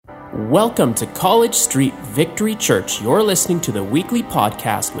Welcome to College Street Victory Church. You're listening to the weekly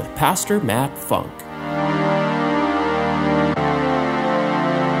podcast with Pastor Matt Funk.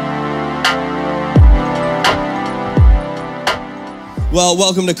 Well,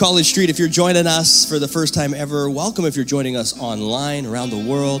 welcome to College Street. If you're joining us for the first time ever, welcome if you're joining us online around the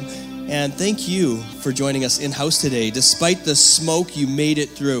world. And thank you for joining us in-house today. Despite the smoke, you made it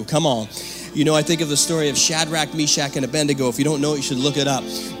through. Come on. You know, I think of the story of Shadrach, Meshach, and Abednego. If you don't know it, you should look it up.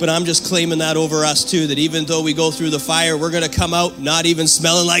 But I'm just claiming that over us too, that even though we go through the fire, we're going to come out not even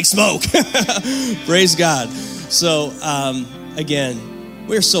smelling like smoke. Praise God. So, again,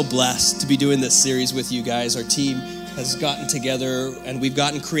 we're so blessed to be doing this series with you guys. Our team has gotten together and we've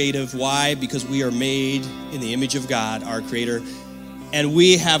gotten creative. Why? Because we are made in the image of God, our Creator. And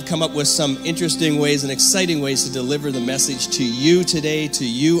we have come up with some interesting ways and exciting ways to deliver the message to you today, to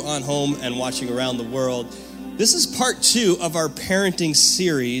you on home and watching around the world. This is part 2 of our parenting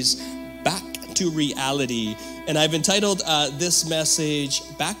series, Back to Reality. And I've entitled this message,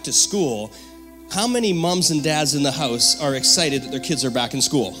 Back to School. How many moms and dads in the house are excited that their kids are back in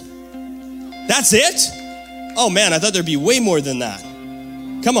school? That's it? Oh man, I thought there'd be way more than that.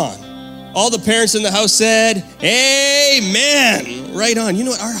 Come on. All the parents in the house said, amen. Right on. You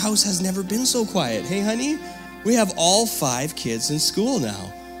know what? Our house has never been so quiet. Hey, honey, we have all 5 kids in school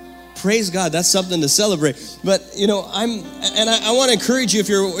now. Praise God. That's something to celebrate. But, you know, I want to encourage you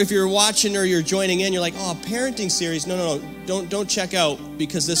if you're watching or you're joining in, you're like, oh, a parenting series. No. Don't check out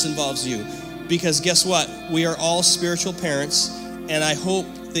because this involves you. Because guess what? We are all spiritual parents, and I hope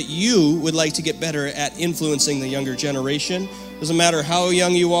that you would like to get better at influencing the younger generation. Doesn't matter how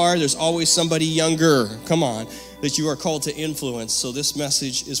young you are, there's always somebody younger, come on, that you are called to influence. So this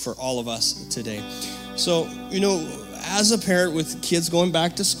message is for all of us today. So, you know, as a parent with kids going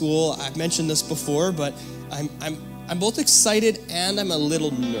back to school, I've mentioned this before, but I'm both excited and I'm a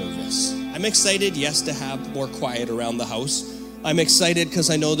little nervous. I'm excited, yes, to have more quiet around the house. I'm excited because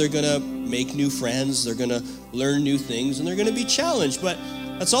I know they're going to make new friends, they're going to learn new things, and they're going to be challenged. But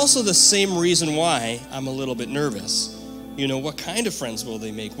that's also the same reason why I'm a little bit nervous. You know, what kind of friends will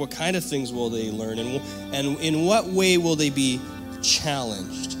they make? What kind of things will they learn? And in what way will they be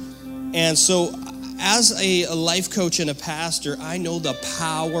challenged? And so as a life coach and a pastor, I know the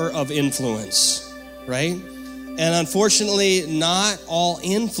power of influence, right? And unfortunately, not all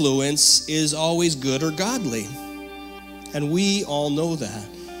influence is always good or godly. And we all know that.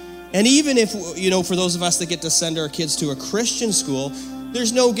 And even if, you know, for those of us that get to send our kids to a Christian school,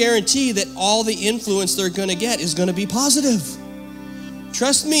 there's no guarantee that all the influence they're going to get is going to be positive.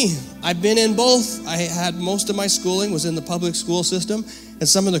 Trust me, I've been in both. I had most of my schooling was in the public school system, and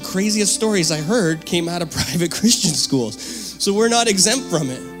some of the craziest stories I heard came out of private Christian schools. So we're not exempt from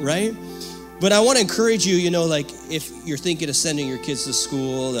it, right? But I want to encourage you, you know, like if you're thinking of sending your kids to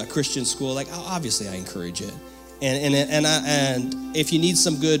school, a Christian school, like obviously I encourage it. And if you need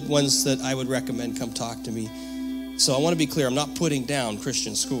some good ones that I would recommend, come talk to me. So I want to be clear, I'm not putting down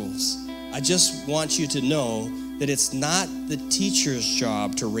Christian schools. I just want you to know that it's not the teacher's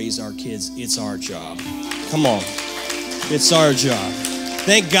job to raise our kids, it's our job. Come on, it's our job.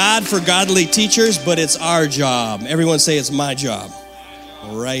 Thank God for godly teachers, but it's our job. Everyone say it's my job.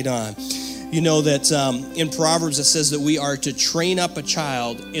 Right on. You know that in Proverbs it says that we are to train up a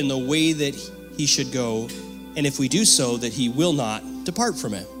child in the way that he should go, and if we do so, that he will not depart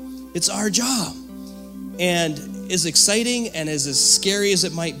from it. It's our job. And as exciting and as scary as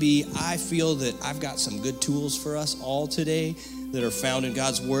it might be, I feel that I've got some good tools for us all today that are found in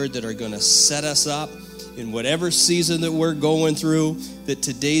God's Word that are going to set us up in whatever season that we're going through, that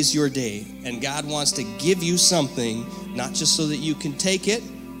today's your day. And God wants to give you something, not just so that you can take it,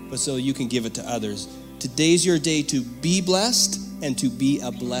 but so you can give it to others. Today's your day to be blessed and to be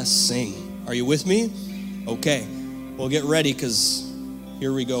a blessing. Are you with me? Okay. Well, get ready because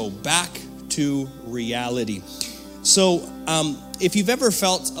here we go. Back to reality. So if you've ever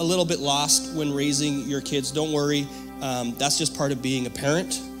felt a little bit lost when raising your kids, don't worry. That's just part of being a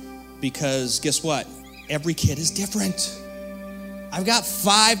parent, because guess what? Every kid is different. We've got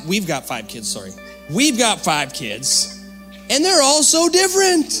 5 kids, and they're all so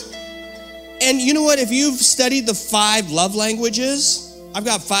different. And you know what? If you've studied the 5 love languages, I've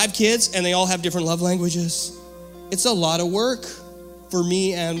got 5 kids and they all have different love languages. It's a lot of work for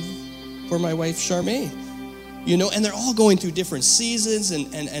me and for my wife, Charmaine. You know, and they're all going through different seasons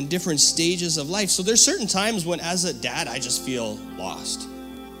and different stages of life. So there's certain times when, as a dad, I just feel lost.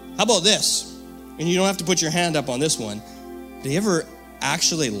 How about this? And you don't have to put your hand up on this one. Have you ever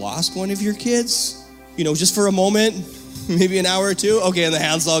actually lost one of your kids? You know, just for a moment, maybe an hour or two? Okay, and the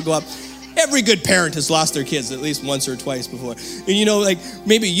hands all go up. Every good parent has lost their kids at least once or twice before. And like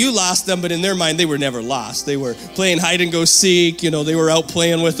maybe you lost them, but in their mind, they were never lost. They were playing hide and go seek. They were out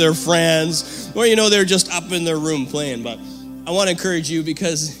playing with their friends. Or, they're just up in their room playing. But I want to encourage you,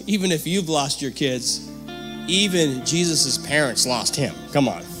 because even if you've lost your kids, even Jesus' parents lost him. Come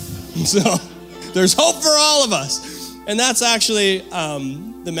on. So there's hope for all of us. And that's actually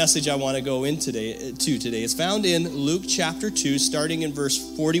the message I want to go in today. It's found in Luke chapter 2, starting in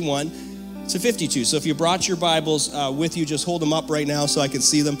verse 41 to 52. So if you brought your Bibles with you, just hold them up right now so I can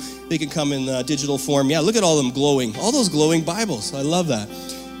see them. They can come in digital form. Yeah, look at all them glowing. All those glowing Bibles. I love that.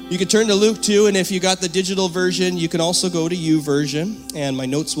 You can turn to Luke 2, and if you got the digital version, you can also go to YouVersion, and my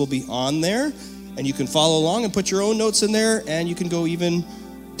notes will be on there, and you can follow along and put your own notes in there, and you can go even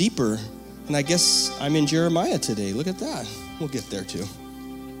deeper. And I guess I'm in Jeremiah today. Look at that. We'll get there too.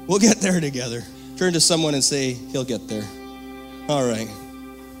 We'll get there together. Turn to someone and say, he'll get there. All right.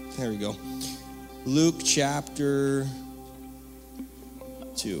 There we go. Luke chapter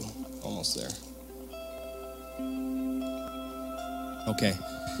 2. Almost there. Okay.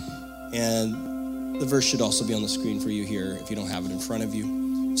 And the verse should also be on the screen for you here if you don't have it in front of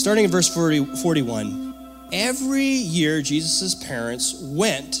you. Starting in verse 41. Every year, Jesus' parents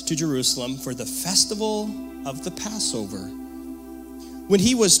went to Jerusalem for the festival of the Passover. When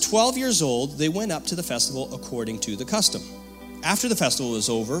he was 12 years old, they went up to the festival according to the custom. After the festival was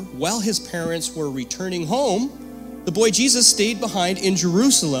over, while his parents were returning home, the boy Jesus stayed behind in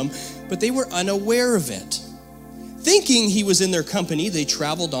Jerusalem, but they were unaware of it. Thinking he was in their company, they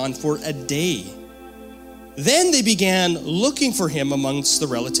traveled on for a day. Then they began looking for him amongst the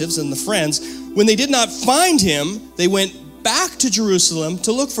relatives and the friends. When they did not find him, they went back to Jerusalem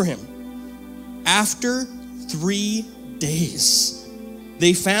to look for him. After 3 days,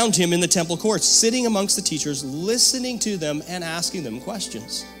 they found him in the temple courts, sitting amongst the teachers, listening to them and asking them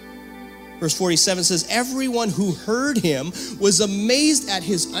questions. Verse 47 says, everyone who heard him was amazed at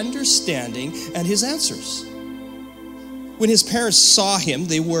his understanding and his answers. When his parents saw him,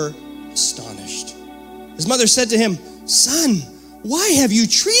 they were astonished. His mother said to him, son, why have you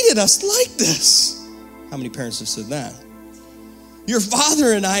treated us like this? How many parents have said that? Your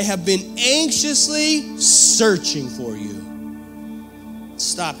father and I have been anxiously searching for you.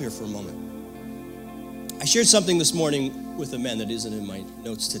 Stop here for a moment. I shared something this morning with the men that isn't in my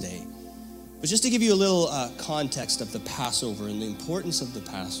notes today. But just to give you a little context of the Passover and the importance of the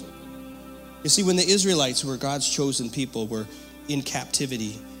Passover. You see, when the Israelites, who were God's chosen people, were in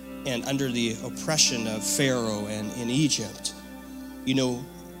captivity and under the oppression of Pharaoh and in Egypt,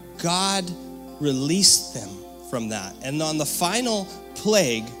 God released them from that. And on the final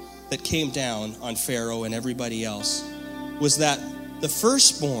plague that came down on Pharaoh and everybody else was that the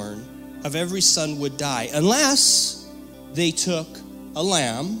firstborn of every son would die unless they took a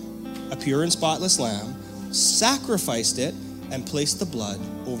lamb, a pure and spotless lamb, sacrificed it, and placed the blood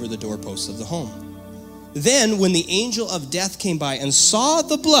over the doorposts of the home. Then when the angel of death came by and saw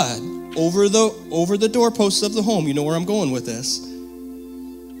the blood over the doorposts of the home, you know where I'm going with this,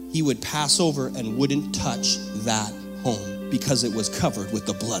 he would pass over and wouldn't touch that home because it was covered with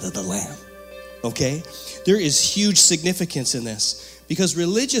the blood of the lamb. Okay? There is huge significance in this because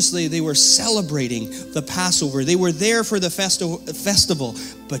religiously they were celebrating the Passover. They were there for the festival.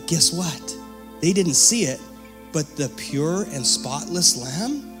 But guess what? They didn't see it. But the pure and spotless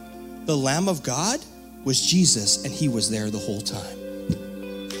lamb, the Lamb of God, was Jesus, and he was there the whole time.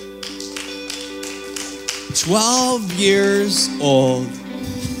 12 years old.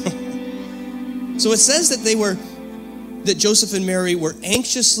 So it says that Joseph and Mary were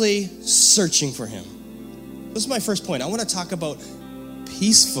anxiously searching for him. This is my first point. I want to talk about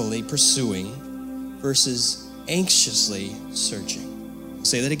peacefully pursuing versus anxiously searching. I'll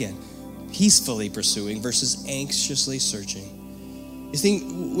say that again. Peacefully pursuing versus anxiously searching. You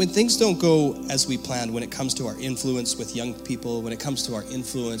think when things don't go as we planned, when it comes to our influence with young people, when it comes to our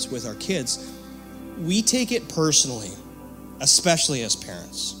influence with our kids, we take it personally, especially as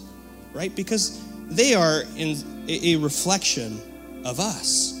parents, right? Because they are in a reflection of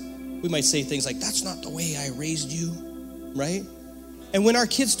us. We might say things like, that's not the way I raised you, right? And when our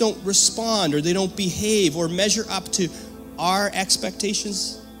kids don't respond or they don't behave or measure up to our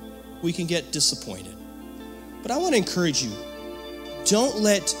expectations, we can get disappointed. But I want to encourage you, don't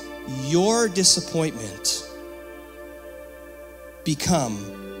let your disappointment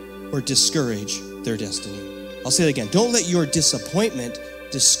become or discourage their destiny. I'll say it again. Don't let your disappointment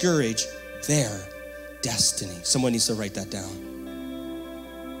discourage their destiny. Someone needs to write that down.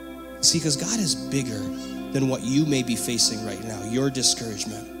 See, because God is bigger than what you may be facing right now, your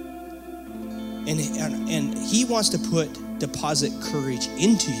discouragement. And he wants to deposit courage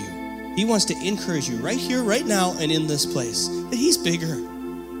into you. He wants to encourage you right here, right now, and in this place, that he's bigger.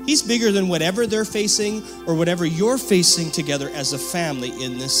 He's bigger than whatever they're facing or whatever you're facing together as a family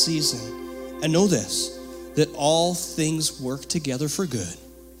in this season. And know this, that all things work together for good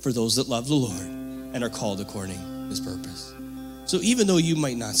for those that love the Lord and are called according to his purpose. So even though you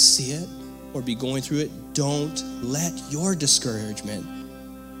might not see it or be going through it, don't let your discouragement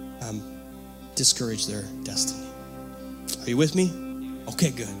discourage their destiny. Are you with me?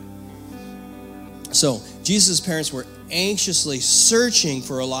 Okay, good. So Jesus' parents were anxiously searching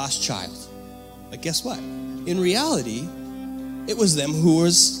for a lost child. But guess what? In reality, it was them who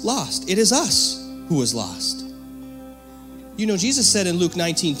was lost. It is us who was lost. You know, Jesus said in Luke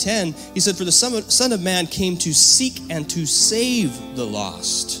 19:10, he said, "For the Son of Man came to seek and to save the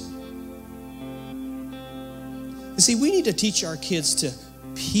lost." You see, we need to teach our kids to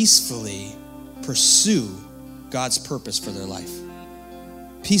peacefully pursue God's purpose for their life.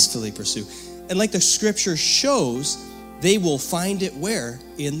 Peacefully pursue. And like the scripture shows, they will find it where?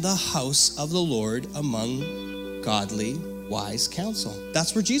 In the house of the Lord among godly, wise counsel.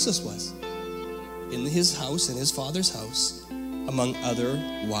 That's where Jesus was. In his house, in his Father's house, among other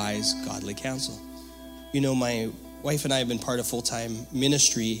wise, godly counsel. You know, my wife and I have been part of full-time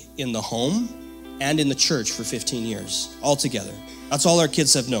ministry in the home and in the church for 15 years, all together. That's all our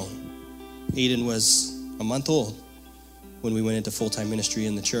kids have known. Aiden was a month old when we went into full-time ministry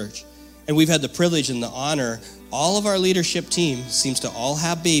in the church. And we've had the privilege and the honor, all of our leadership team seems to all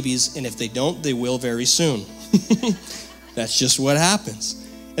have babies, and if they don't, they will very soon. That's just what happens.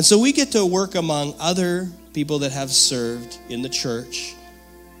 And so we get to work among other people that have served in the church,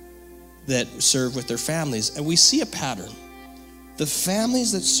 that serve with their families, and we see a pattern. The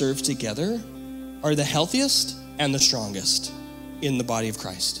families that serve together are the healthiest and the strongest in the body of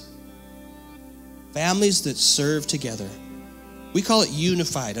Christ. Families that serve together. We call it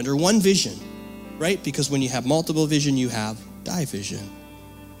unified, under one vision, right? Because when you have multiple vision, you have division.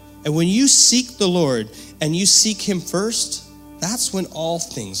 And when you seek the Lord and you seek him first, that's when all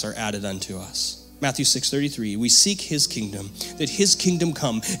things are added unto us. Matthew 6:33, we seek his kingdom, that his kingdom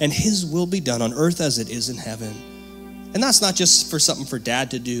come and his will be done on earth as it is in heaven. And that's not just for something for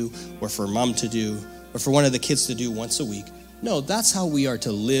dad to do or for mom to do or for one of the kids to do once a week. No, that's how we are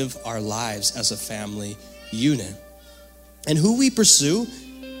to live our lives as a family unit. And who we pursue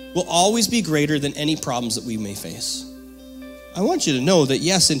will always be greater than any problems that we may face. I want you to know that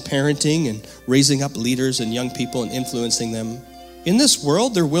yes, in parenting and raising up leaders and young people and influencing them, in this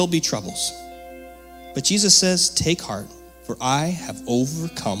world there will be troubles. But Jesus says, take heart, for I have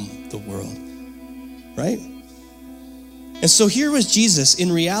overcome the world. Right? And so here was Jesus.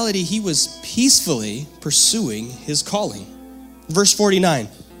 In reality, he was peacefully pursuing his calling. Verse 49,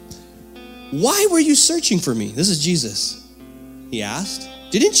 why were you searching for me? This is Jesus. He asked,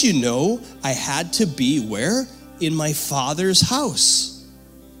 didn't you know I had to be where? In my Father's house,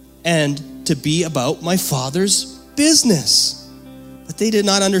 and to be about my Father's business. But they did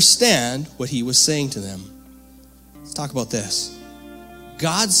not understand what he was saying to them. Let's talk about this.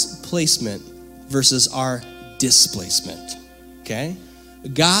 God's placement versus our displacement, okay?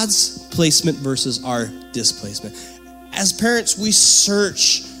 God's placement versus our displacement. As parents, we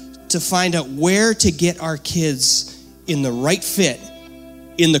search to find out where to get our kids in the right fit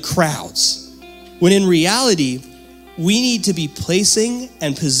in the crowds, when in reality, we need to be placing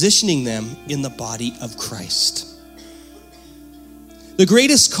and positioning them in the body of Christ. The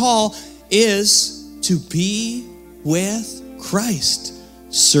greatest call is to be with Christ,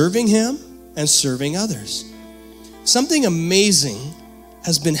 serving him and serving others. Something amazing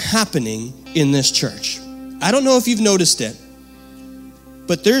has been happening in this church. I don't know if you've noticed it,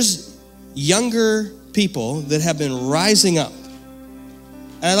 but there's younger people that have been rising up.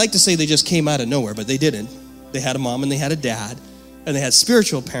 And I like to say they just came out of nowhere, but they didn't. They had a mom and they had a dad, and they had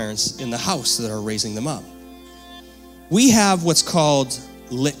spiritual parents in the house that are raising them up. We have what's called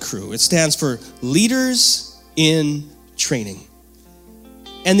LIT Crew. It stands for Leaders in Training.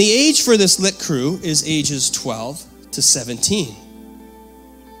 And the age for this LIT Crew is ages 12 to 17.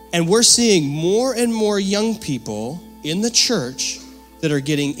 And we're seeing more and more young people in the church that are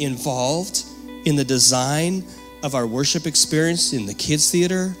getting involved in the design of our worship experience in the kids'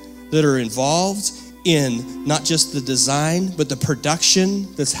 theater, that are involved in not just the design, but the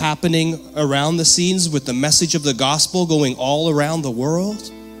production that's happening around the scenes with the message of the gospel going all around the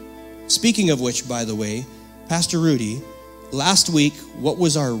world. Speaking of which, by the way, Pastor Rudy, last week, what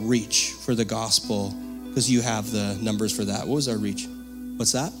was our reach for the gospel? Because you have the numbers for that. What was our reach?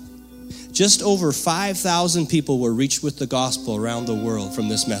 What's that? Just over 5,000 people were reached with the gospel around the world from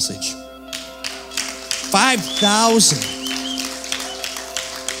this message. 5,000.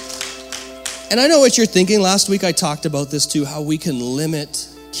 And I know what you're thinking. Last week I talked about this too, how we can limit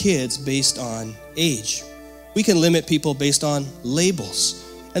kids based on age. We can limit people based on labels.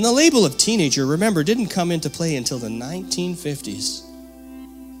 And the label of teenager, remember, didn't come into play until the 1950s.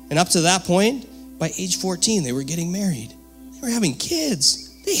 And up to that point, by age 14, they were getting married. They were having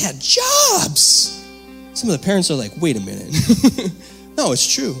kids. They had jobs. Some of the parents are like, wait a minute. No,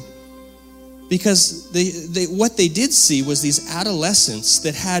 it's true. Because what they did see was these adolescents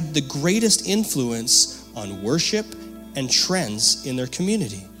that had the greatest influence on worship and trends in their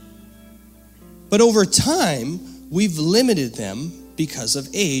community. But over time, we've limited them because of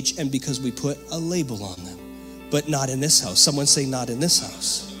age and because we put a label on them. But not in this house. Someone say, not in this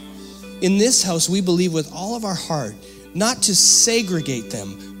house. In this house, we believe with all of our heart not to segregate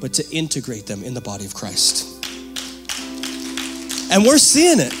them, but to integrate them in the body of Christ. And we're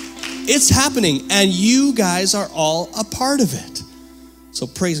seeing it. It's happening, and you guys are all a part of it. So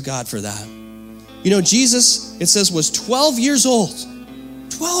praise God for that. You know, Jesus, it says, was 12 years old.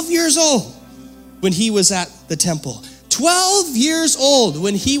 12 years old when he was at the temple. 12 years old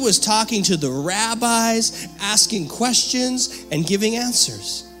when he was talking to the rabbis, asking questions and giving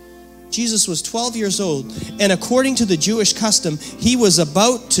answers. Jesus was 12 years old, and according to the Jewish custom, he was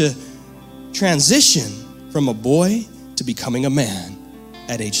about to transition from a boy to becoming a man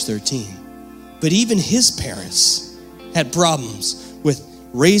at age 13. But even his parents had problems with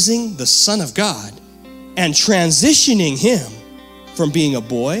raising the Son of God and transitioning him from being a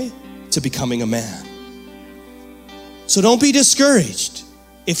boy to becoming a man. So don't be discouraged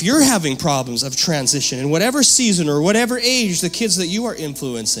if you're having problems of transition in whatever season or whatever age the kids that you are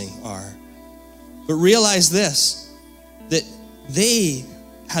influencing are. But realize this, that they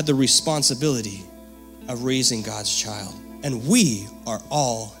had the responsibility of raising God's child. And we are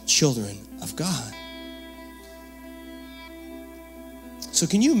all children of God. So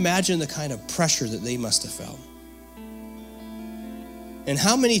can you imagine the kind of pressure that they must have felt? And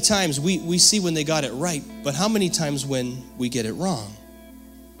how many times we see when they got it right, but how many times when we get it wrong?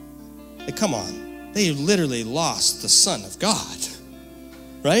 Like, come on, they literally lost the Son of God,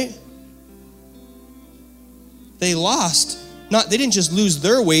 right? They didn't just lose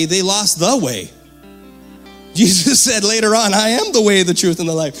their way, they lost the way. Jesus said later on, I am the way, the truth, and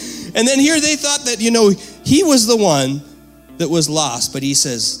the life. And then here they thought that, he was the one that was lost. But he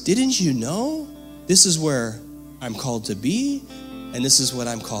says, didn't you know this is where I'm called to be? And this is what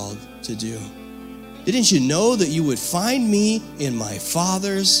I'm called to do. Didn't you know that you would find me in my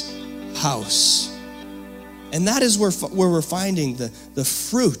Father's house? And that is where we're finding the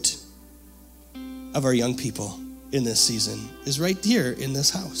fruit of our young people in this season, is right here in this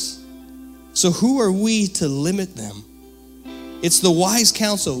house. So who are we to limit them? It's the wise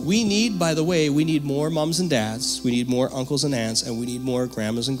counsel. We need more moms and dads. We need more uncles and aunts, and we need more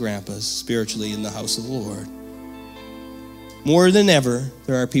grandmas and grandpas spiritually in the house of the Lord. More than ever,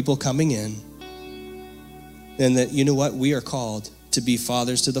 there are people coming in, and that, you know what? We are called to be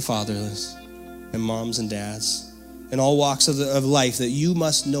fathers to the fatherless, and moms and dads, in all walks of life, that you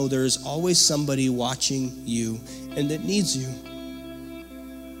must know there is always somebody watching you and that needs you.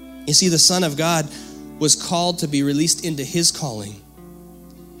 You see, the Son of God was called to be released into his calling.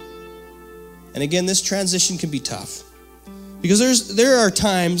 And again, this transition can be tough, because there are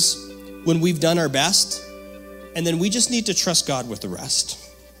times when we've done our best, and then we just need to trust God with the rest.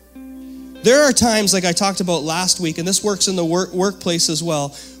 There are times, like I talked about last week, and this works in the workplace as well,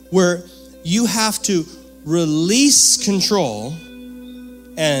 where you have to release control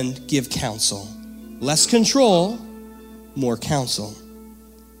and give counsel. Less control, more counsel.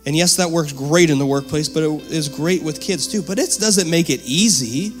 And yes, that works great in the workplace, but it is great with kids too. But it doesn't make it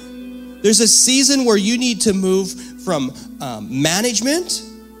easy. There's a season where you need to move from management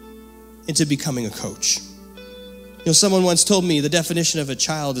into becoming a coach. Someone once told me the definition of a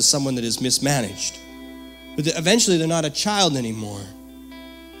child is someone that is mismanaged. But eventually they're not a child anymore.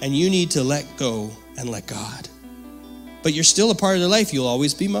 And you need to let go and let God. But you're still a part of their life. You'll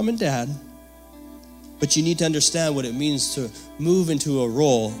always be mom and dad. But you need to understand what it means to move into a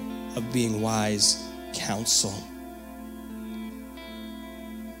role of being wise counsel.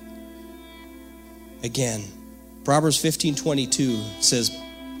 Again, Proverbs 15:22 says,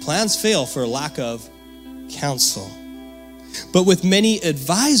 plans fail for lack of counsel, but with many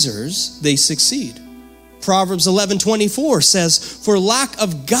advisors, they succeed. Proverbs 11:24 says, for lack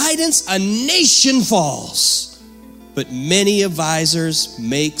of guidance, a nation falls, but many advisors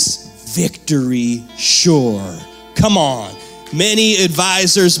makes victory sure. Come on. Many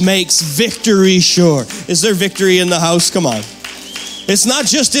advisors makes victory sure. Is there victory in the house? Come on. It's not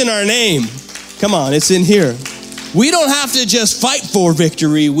just in our name. Come on, it's in here. We don't have to just fight for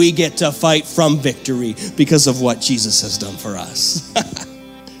victory. We get to fight from victory because of what Jesus has done for us.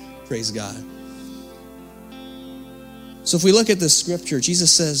 Praise God. So if we look at this scripture,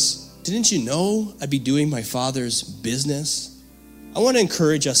 Jesus says, didn't you know I'd be doing my Father's business? I want to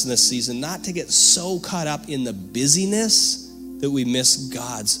encourage us in this season not to get so caught up in the busyness that we miss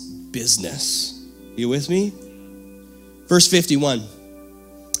God's business. Are you with me? Verse 51.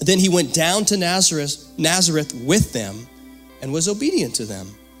 Then he went down to Nazareth with them and was obedient to them.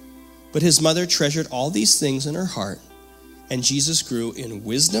 But his mother treasured all these things in her heart. And Jesus grew in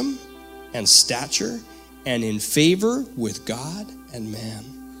wisdom and stature and in favor with God and man.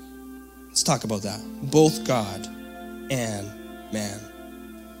 Let's talk about that. Both God and man.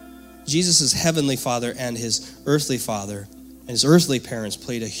 Jesus' heavenly Father and his earthly father and his earthly parents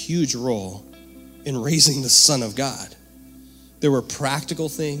played a huge role in raising the Son of God. There were practical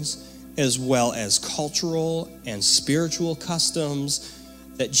things as well as cultural and spiritual customs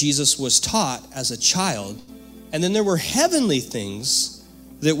that Jesus was taught as a child. And then there were heavenly things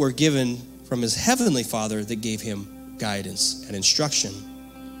that were given from his heavenly Father that gave him guidance and instruction.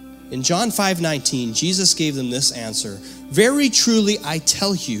 In John 5:19, Jesus gave them this answer. Very truly, I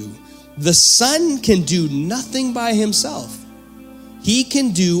tell you, the Son can do nothing by himself. He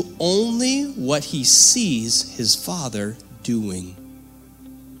can do only what he sees his Father doing.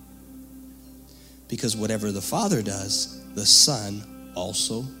 Because whatever the Father does, the Son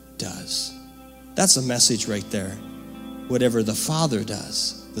also does. That's a message right there. Whatever the Father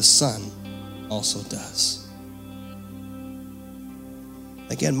does, the Son also does.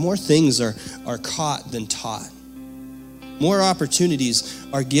 Again, more things are caught than taught. More opportunities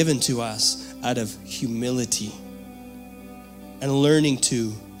are given to us out of humility and learning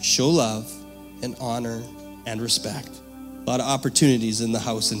to show love and honor and respect. A lot of opportunities in the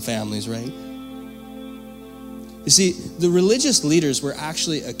house and families, right? You see, the religious leaders were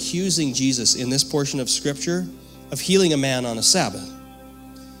actually accusing Jesus in this portion of Scripture of healing a man on a Sabbath.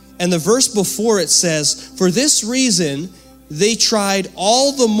 And the verse before it says, for this reason, they tried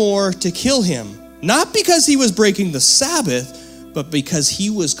all the more to kill him, not because he was breaking the Sabbath, but because he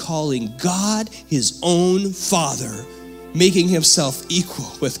was calling God his own Father, making himself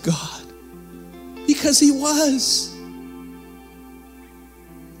equal with God. Because he was.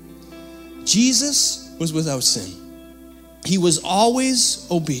 Jesus was without sin. He was always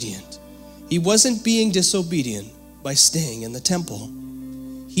obedient. He wasn't being disobedient by staying in the temple.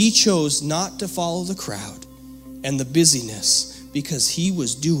 He chose not to follow the crowd and the busyness because he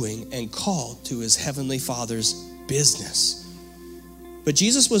was doing and called to his heavenly Father's business. But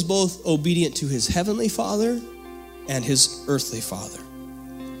Jesus was both obedient to his heavenly Father and his earthly father.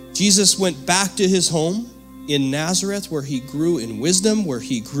 Jesus went back to his home in Nazareth, where he grew in wisdom, where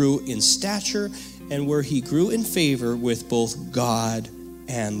he grew in stature, and where he grew in favor with both God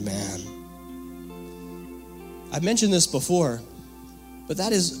and man. I've mentioned this before, but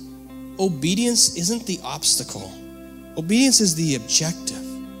that is, obedience isn't the obstacle. Obedience is the objective.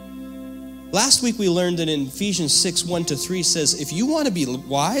 Last week we learned that in Ephesians 6:1-3 says, if you want to be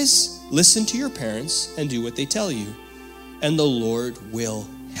wise, listen to your parents and do what they tell you, and the Lord will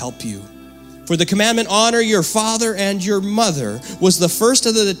help you. For the commandment, honor your father and your mother, was the first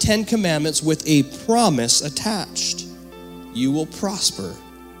of the 10 commandments with a promise attached. You will prosper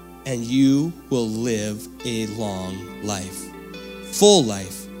and you will live a long life, full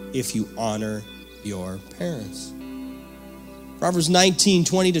life, if you honor your parents. Proverbs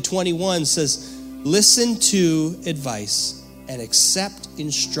 19:20-21 says, listen to advice and accept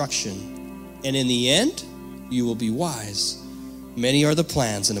instruction, and in the end, you will be wise. Many are the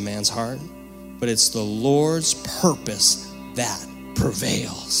plans in a man's heart, but it's the Lord's purpose that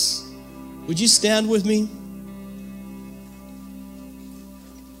prevails. Would you stand with me?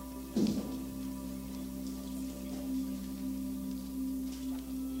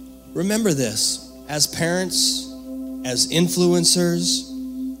 Remember this, as parents, as influencers,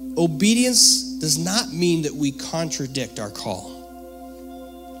 obedience does not mean that we contradict our call.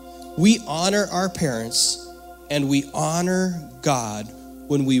 We honor our parents and we honor God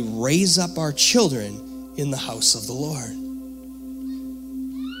when we raise up our children in the house of the Lord.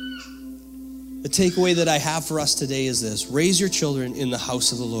 The takeaway that I have for us today is this: raise your children in the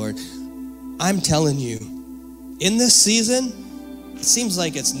house of the Lord. I'm telling you, in this season, it seems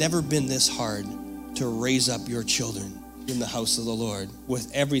like it's never been this hard to raise up your children in the house of the Lord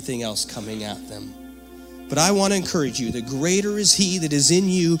with everything else coming at them. But I want to encourage you, the greater is he that is in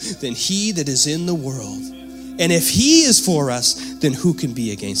you than he that is in the world. And if he is for us, then who can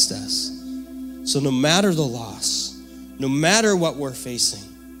be against us? So no matter the loss, no matter what we're facing,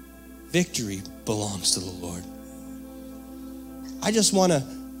 victory belongs to the Lord. I just want to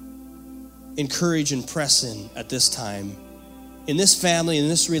encourage and press in at this time. In this family, in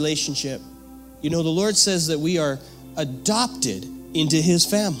this relationship, the Lord says that we are adopted into his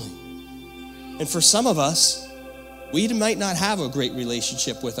family. And for some of us, we might not have a great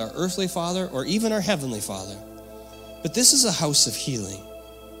relationship with our earthly father or even our heavenly Father. But this is a house of healing.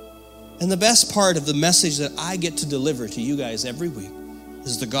 And the best part of the message that I get to deliver to you guys every week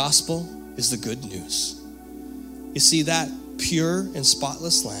is the gospel, is the good news. You see, that pure and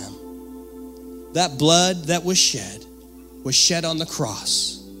spotless lamb, that blood that was shed on the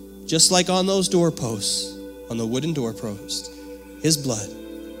cross, just like on those doorposts, on the wooden doorpost. His blood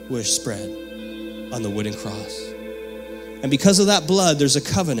was spread on the wooden cross. And because of that blood, there's a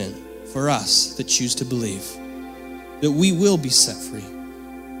covenant for us that choose to believe that we will be set free.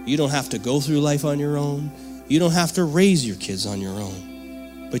 You don't have to go through life on your own. You don't have to raise your kids on your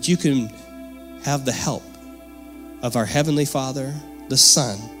own. But you can have the help of our Heavenly Father, the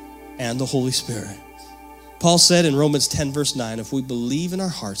Son, and the Holy Spirit. Paul said in Romans 10, verse 9, if we believe in our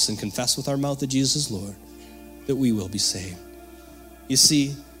hearts and confess with our mouth that Jesus is Lord, that we will be saved. You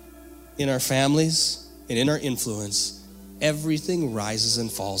see, in our families and in our influence, everything rises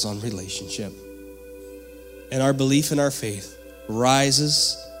and falls on relationship. And our belief in our faith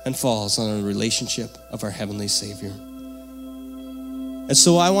rises and falls on the relationship of our Heavenly Savior. And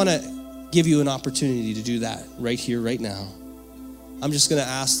so I want to give you an opportunity to do that right here, right now. I'm just going to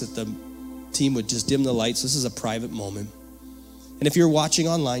ask that the team would just dim the lights. This is a private moment. And if you're watching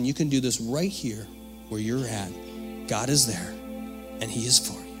online, you can do this right here where you're at. God is there, and he is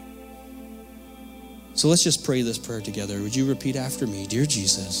for you. So let's just pray this prayer together. Would you repeat after me? Dear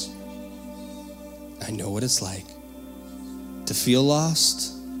Jesus, I know what it's like to feel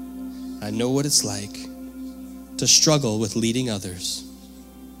lost. I know what it's like to struggle with leading others.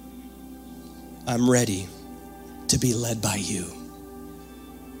 I'm ready to be led by you.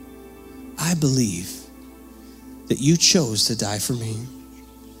 I believe that you chose to die for me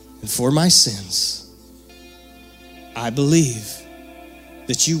and for my sins. I believe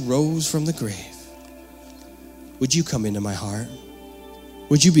that you rose from the grave. Would you come into my heart?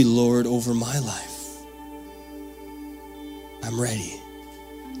 Would you be Lord over my life? I'm ready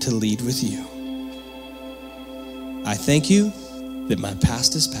to lead with you. I thank you that my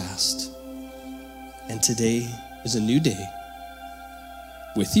past is past, and today is a new day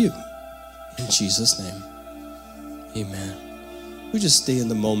with you. In Jesus' name, amen. We just stay in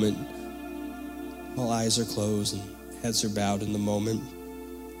the moment. All eyes are closed and heads are bowed in the moment.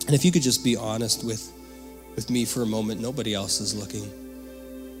 And if you could just be honest with me for a moment, nobody else is looking.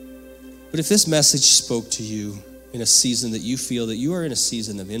 But if this message spoke to you in a season that you feel that you are in a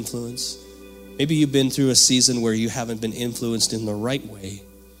season of influence, maybe you've been through a season where you haven't been influenced in the right way,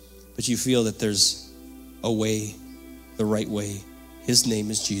 but you feel that there's a way, the right way. His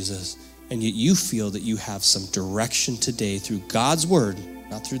name is Jesus. And yet you feel that you have some direction today through God's word,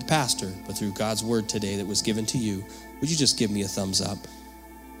 not through the pastor, but through God's word today that was given to you. Would you just give me a thumbs up?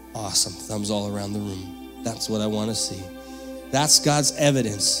 Awesome. Thumbs all around the room. That's what I want to see. That's God's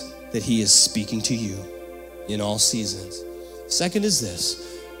evidence that he is speaking to you in all seasons. Second is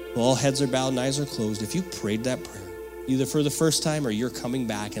this. All heads are bowed and eyes are closed. If you prayed that prayer, either for the first time or you're coming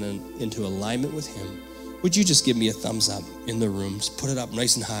back into alignment with him, would you just give me a thumbs up in the room? Just put it up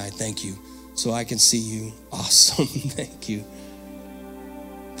nice and high. Thank you. So I can see you. Awesome. Thank you.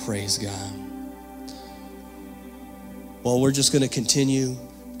 Praise God. Well, we're just going to continue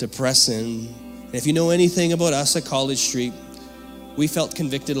to press in. And if you know anything about us at College Street, we felt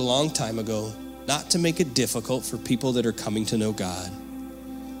convicted a long time ago not to make it difficult for people that are coming to know God.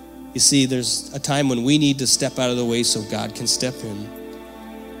 You see, there's a time when we need to step out of the way so God can step in.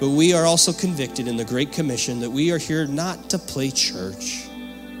 But we are also convicted in the Great Commission that we are here not to play church.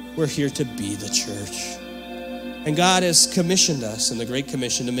 We're here to be the church. And God has commissioned us in the Great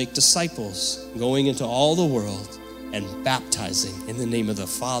Commission to make disciples, going into all the world and baptizing in the name of the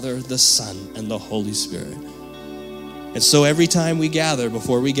Father, the Son, and the Holy Spirit. And so every time we gather,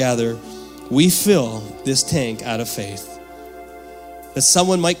 before we gather, we fill this tank out of faith. That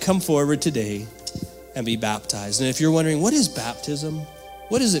someone might come forward today and be baptized. And if you're wondering, what is baptism?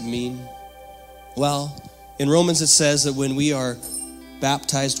 What does it mean? Well, in Romans it says that when we are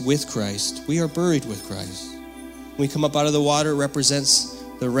baptized with Christ, we are buried with Christ. When we come up out of the water, it represents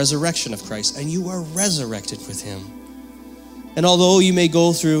the resurrection of Christ, and you are resurrected with him. And although you may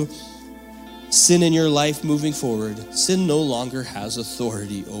go through sin in your life moving forward, sin no longer has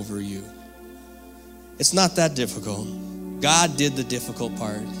authority over you. It's not that difficult. God did the difficult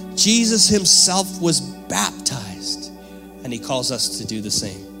part. Jesus himself was baptized. And he calls us to do the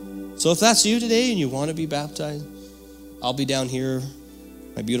same. So if that's you today and you want to be baptized, I'll be down here.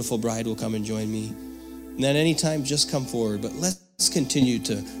 My beautiful bride will come and join me. And then anytime, just come forward. But let's continue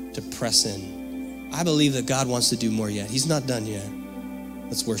to press in. I believe that God wants to do more yet. He's not done yet.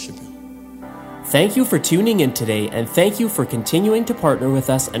 Let's worship Him. Thank you for tuning in today, and thank you for continuing to partner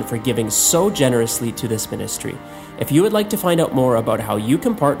with us and for giving so generously to this ministry. If you would like to find out more about how you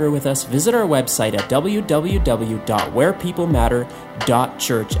can partner with us, visit our website at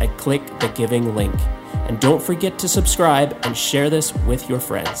www.wherepeoplematter.church and click the giving link. And don't forget to subscribe and share this with your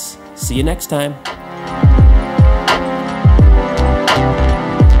friends. See you next time.